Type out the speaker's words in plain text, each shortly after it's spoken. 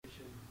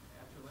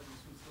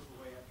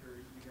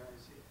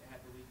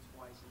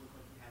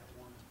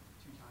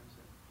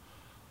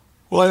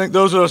Well, I think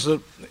those of us that,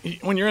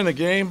 when you're in the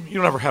game, you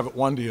don't ever have it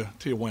won to you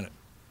till you win it.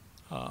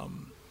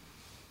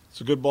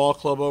 It's a good ball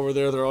club over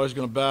there. They're always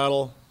going to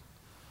battle.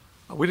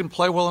 We didn't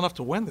play well enough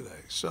to win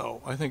today.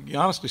 So I think you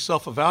honestly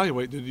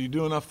self-evaluate. Did you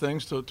do enough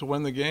things to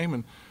win the game?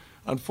 And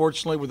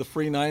unfortunately, with the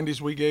free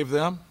 90s we gave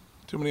them,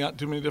 too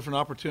many different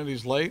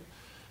opportunities late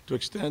to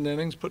extend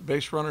innings, put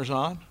base runners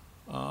on.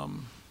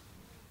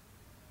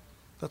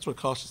 That's what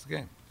cost us the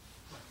game.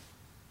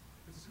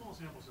 It's a small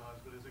sample size,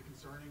 but is it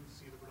concerning to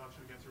see the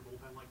production against your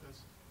bullpen like this?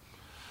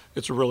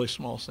 It's a really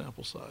small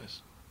sample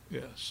size.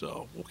 Yeah,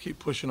 so we'll keep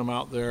pushing them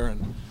out there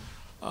and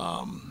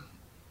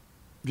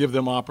give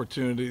them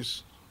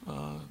opportunities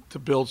to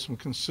build some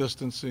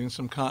consistency and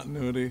some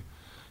continuity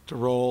to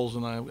roles,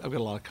 and I've got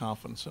a lot of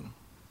confidence in them.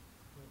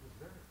 Was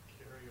there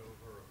a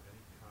carryover of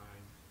any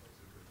kind as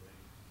it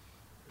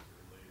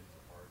related to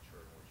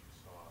Archer and what you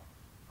saw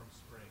from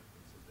spring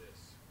into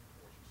this,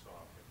 what you saw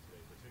from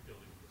today,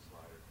 particularly with the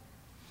slider?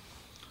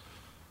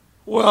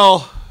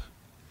 Well,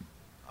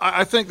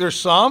 I think there's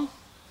some.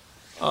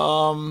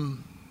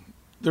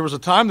 There was a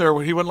time there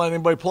where he wouldn't let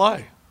anybody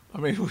play. I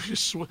mean, we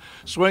just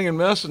swing and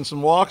miss and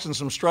some walks and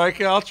some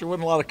strikeouts. There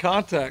wasn't a lot of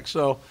contact.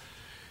 So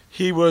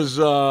he was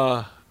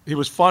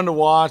fun to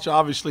watch.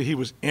 Obviously, he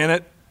was in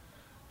it.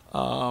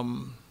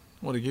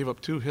 He gave up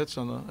 2 hits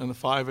in the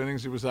 5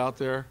 innings he was out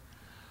there.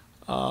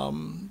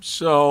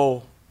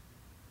 So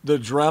the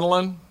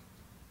adrenaline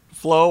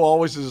flow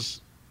always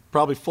is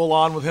probably full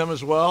on with him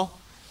as well.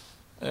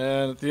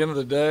 And at the end of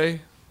the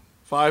day,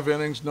 5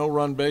 innings,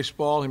 no-run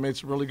baseball. He made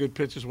some really good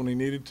pitches when he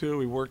needed to.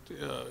 He worked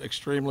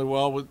extremely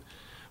well with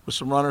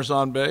some runners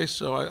on base.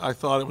 So I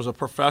thought it was a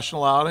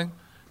professional outing.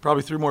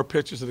 Probably threw more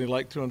pitches than he'd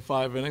like to in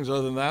 5 innings.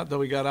 Other than that, though,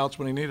 he got outs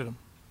when he needed them.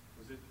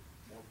 Was it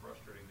more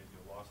frustrating that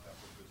you lost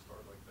after a good start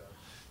like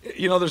that?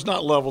 You know, there's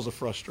not levels of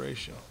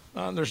frustration.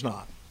 There's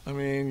not. I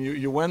mean,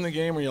 you win the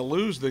game or you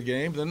lose the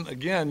game. Then,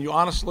 again, you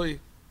honestly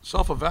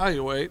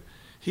self-evaluate.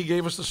 He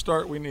gave us the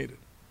start we needed.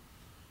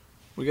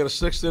 We got a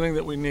 6th inning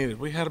that we needed.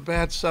 We had a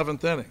bad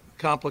 7th inning,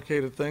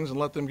 complicated things, and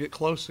let them get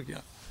close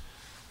again.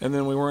 And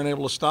then we weren't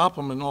able to stop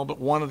them in all but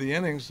one of the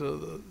innings,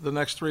 the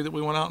next 3 that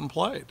we went out and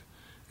played.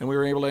 And we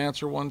were able to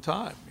answer one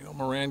time. You know,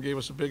 Moran gave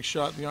us a big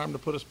shot in the arm to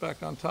put us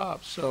back on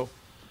top. So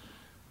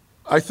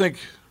I think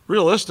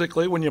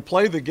realistically, when you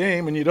play the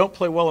game and you don't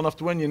play well enough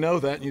to win, you know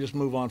that, and you just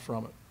move on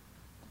from it.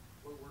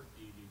 What work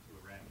do you do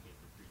to eradicate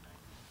the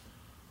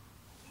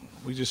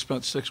 390? We just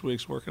spent 6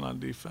 weeks working on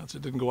defense.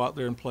 It didn't go out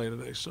there and play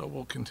today, so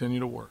we'll continue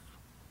to work.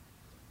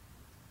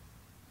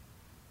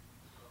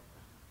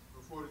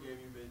 Before the game,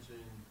 you mentioned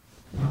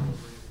you're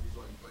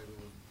going to play with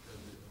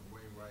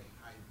Wainwright.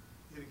 How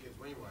you hit against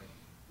Wainwright.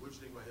 What do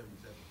you think about him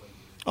at the plate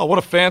today? Oh, what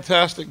a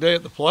fantastic day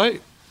at the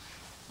plate.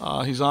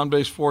 He's on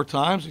base 4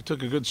 times. He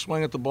took a good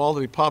swing at the ball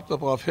that he popped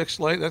up off Hicks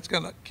late.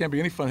 Can't be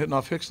any fun hitting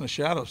off Hicks in the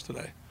shadows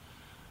today,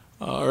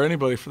 or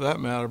anybody for that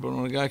matter. But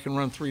when a guy can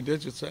run 3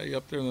 digits at you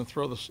up there and then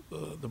throw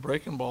the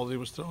breaking ball that he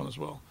was throwing as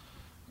well,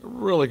 a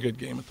really good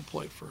game at the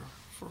plate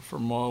for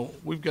Mo.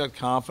 We've got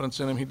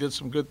confidence in him. He did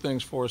some good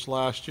things for us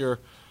last year.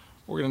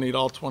 We're going to need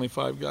all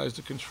 25 guys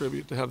to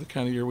contribute to have the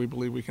kind of year we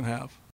believe we can have.